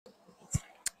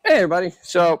Hey everybody,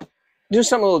 so do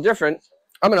something a little different.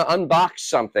 I'm going to unbox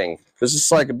something because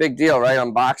it's like a big deal, right?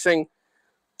 Unboxing.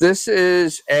 This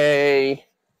is a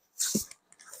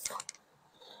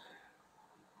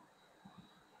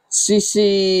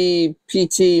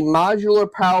CCPT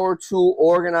modular power tool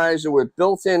organizer with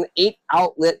built-in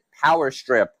 8-outlet power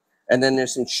strip. And then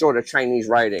there's some shorter Chinese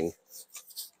writing.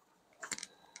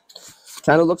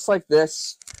 Kind of looks like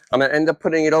this. I'm going to end up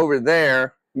putting it over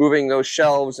there, moving those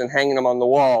shelves and hanging them on the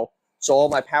wall. So all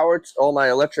my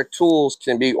electric tools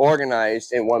can be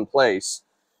organized in one place.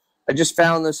 I just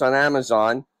found this on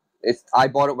Amazon. I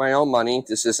bought it with my own money.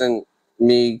 This isn't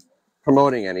me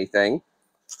promoting anything.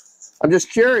 I'm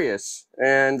just curious,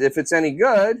 and if it's any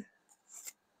good,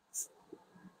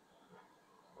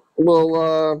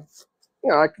 well,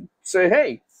 I could say,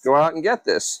 hey, go out and get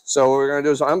this. So what we're going to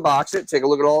do is unbox it, take a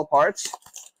look at all the parts.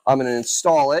 I'm going to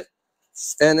install it,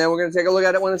 and then we're going to take a look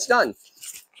at it when it's done.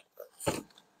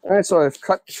 All right, so I've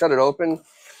cut it open.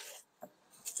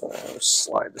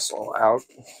 Slide this all out.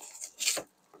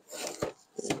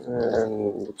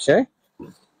 And, okay,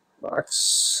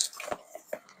 box.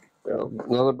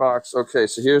 Another box. Okay,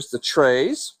 so here's the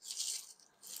trays.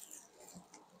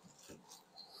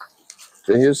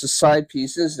 So here's the side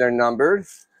pieces. They're numbered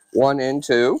 1 and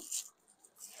 2.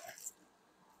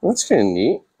 That's kind of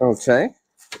neat. Okay.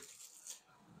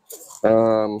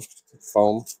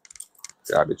 Foam,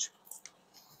 garbage.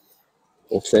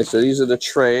 Okay, so these are the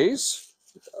trays.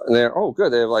 And they're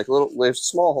good. They have like they have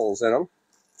small holes in them.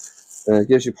 And it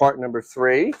gives you part number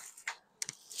 3.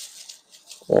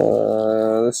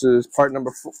 This is part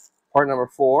number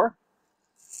 4.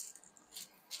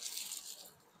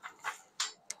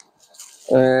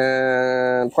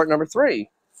 And part number 3.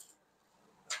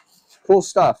 Cool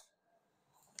stuff.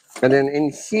 And then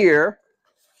in here,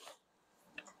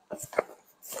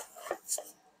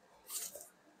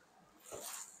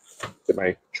 get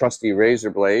my trusty razor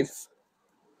blade.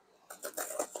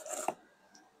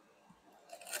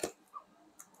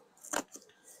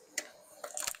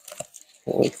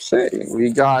 Okay, we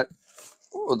got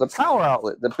the power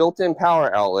outlet, the built-in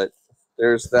power outlet.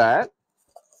 There's that.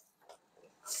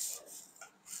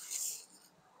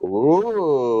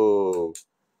 Ooh,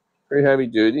 pretty heavy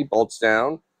duty. Bolts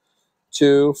down.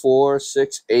 2, 4,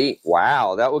 6, 8.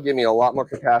 Wow, that will give me a lot more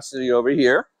capacity over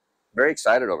here. Very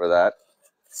excited over that.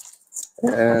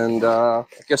 And I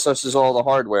guess this is all the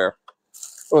hardware.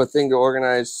 A thing to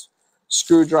organize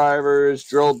screwdrivers,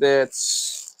 drill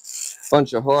bits,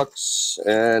 bunch of hooks,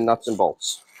 and nuts and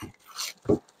bolts.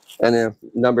 And then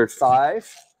numbered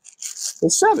 5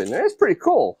 and 7. That's pretty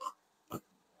cool.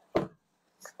 All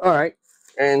right,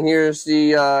 and here's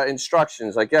the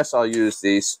instructions. I guess I'll use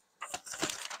these.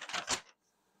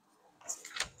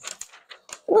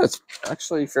 Well, it's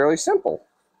actually fairly simple.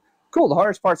 Cool. The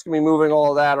hardest part's going to be moving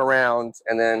all of that around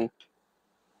and then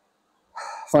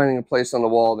finding a place on the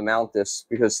wall to mount this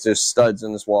because there's studs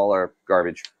in this wall are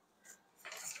garbage.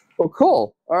 Well,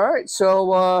 cool. All right,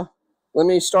 so let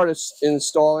me start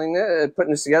installing it,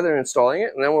 putting this together and installing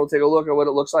it, and then we'll take a look at what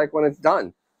it looks like when it's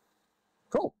done.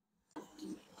 Cool.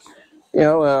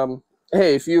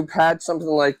 Hey, if you've had something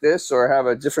like this or have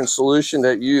a different solution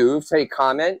that you've, hey,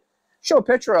 comment, show a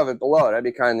picture of it below. That'd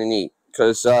be kind of neat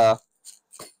because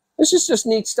this is just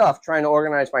neat stuff, trying to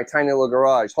organize my tiny little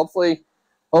garage. Hopefully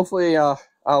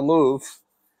I'll move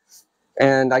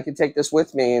and I can take this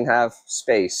with me and have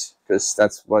space because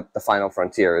that's what the final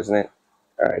frontier, isn't it?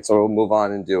 All right, so we'll move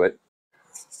on and do it.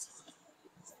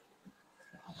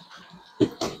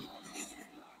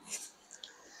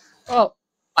 Well,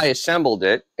 I assembled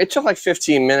it. It took like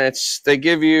 15 minutes. They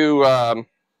give you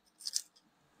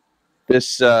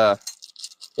this, right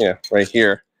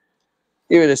here.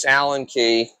 Give you this Allen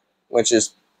key, which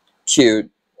is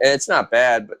cute. It's not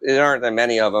bad, but there aren't that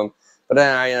many of them. But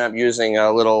then I ended up using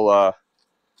a little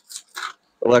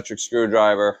electric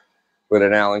screwdriver with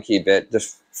an Allen key bit to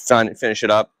finish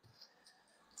it up.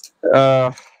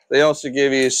 They also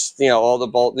give you, all the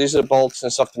bolts. These are the bolts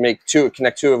and stuff to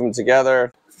connect 2 of them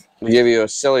together. They give you a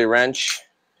silly wrench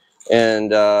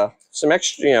and some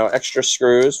extra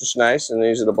screws, which is nice. And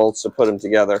these are the bolts to put them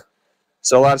together.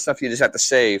 So a lot of stuff you just have to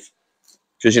save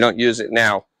because you don't use it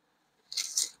now.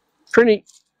 Pretty.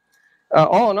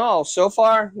 All in all, so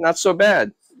far, not so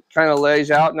bad. Kind of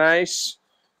lays out nice.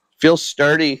 Feels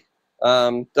sturdy.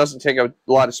 Doesn't take a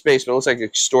lot of space, but it looks like it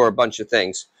can store a bunch of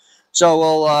things. So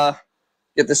we'll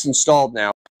get this installed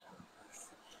now.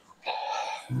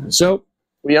 So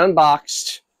we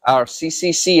unboxed our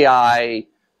CCCI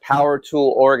power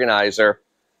tool organizer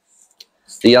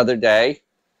the other day,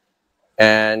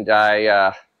 and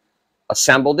I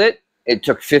assembled it. It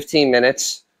took 15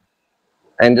 minutes.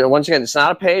 And once again, it's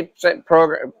not a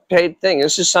paid thing.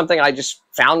 This is something I just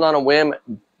found on a whim,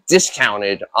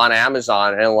 discounted on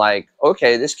Amazon, and like,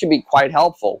 okay, this could be quite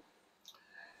helpful.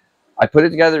 I put it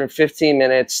together in 15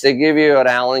 minutes. They give you an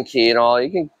Allen key and all.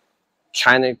 You can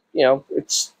kind of, you know,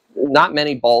 it's not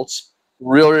many bolts,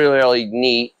 really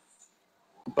neat.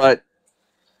 But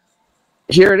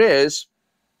here it is.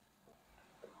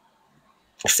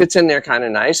 It fits in there kind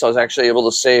of nice. I was actually able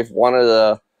to save one of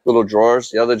the little drawers.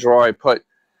 The other drawer I put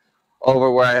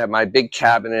over where I have my big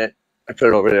cabinet. I put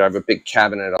it over there. I have a big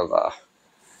cabinet of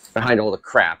behind all the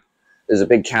crap. There's a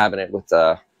big cabinet with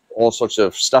all sorts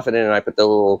of stuff in it, and I put the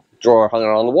little drawer hung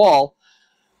on the wall.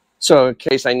 So in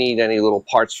case I need any little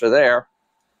parts for there,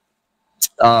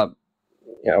 you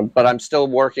know, but I'm still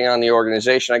working on the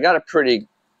organization. I got it pretty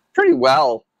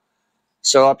well.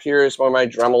 So up here is one of my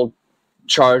Dremel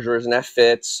chargers, and that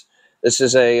fits. This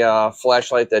is a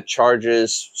flashlight that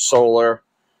charges solar.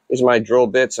 These are my drill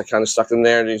bits. I kind of stuck them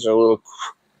there. These are little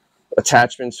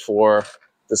attachments for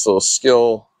this little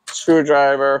skill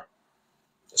screwdriver.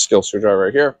 Skill screwdriver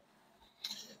right here.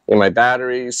 And my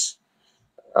batteries.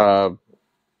 And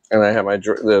I have my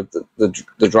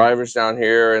the drivers down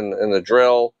here and the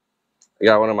drill. I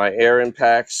got one of my air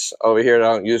impacts over here that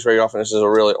I don't use very often. This is a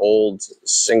really old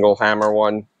single hammer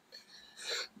one.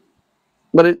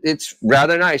 But it's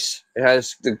rather nice. It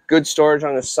has the good storage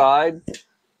on the side.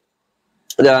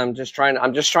 That I'm just trying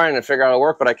to figure out how to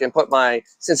work, but I can put my,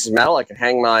 since it's metal, I can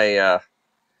hang my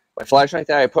my flashlight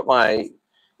there. I put my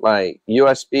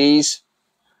USBs,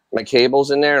 my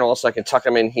cables in there, and also I can tuck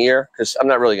them in here because I'm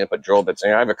not really going to put drill bits in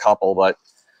here. I have a couple, but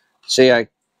see, I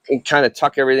can kind of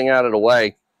tuck everything out of the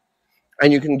way,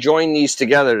 and you can join these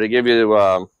together to give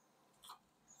you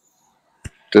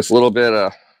this little bit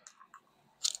of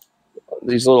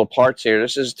these little parts here.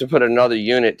 This is to put another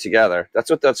unit together.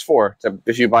 That's what that's for,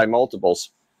 if you buy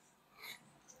multiples.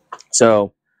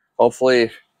 So hopefully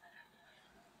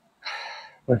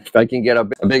if I can get a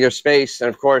bigger space, and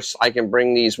of course I can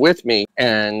bring these with me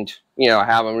and, you know,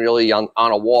 have them really on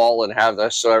a wall and have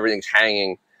this so everything's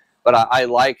hanging. But I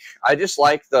just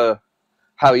like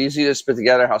how easy this put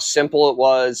together, how simple it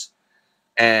was,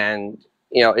 and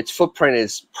you know, its footprint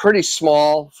is pretty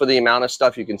small for the amount of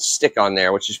stuff you can stick on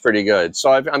there, which is pretty good. So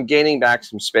I'm gaining back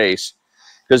some space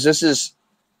because this is,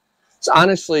 it's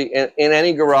honestly, in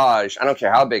any garage, I don't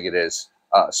care how big it is,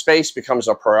 space becomes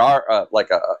a like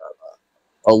a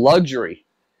luxury.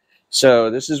 So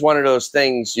this is one of those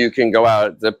things you can go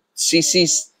out, the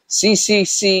CCCEI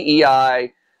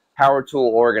Power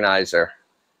Tool Organizer.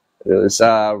 It was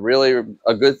really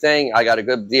a good thing. I got a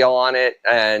good deal on it,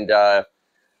 and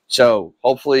so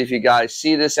hopefully if you guys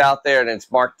see this out there and it's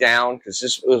marked down, because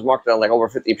this was marked down like over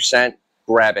 50%,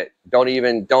 grab it. Don't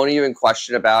even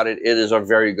question about it. It is a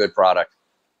very good product.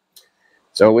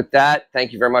 So with that,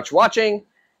 thank you very much for watching.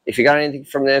 If you got anything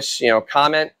from this, you know,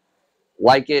 comment,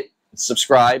 like it,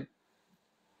 subscribe.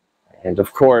 And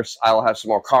of course, I will have some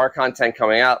more car content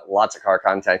coming out, lots of car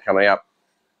content coming up.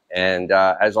 And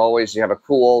as always, you have a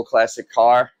cool old classic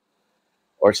car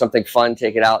or something fun,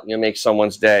 take it out and you'll make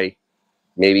someone's day.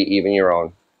 Maybe even your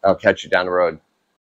own. I'll catch you down the road.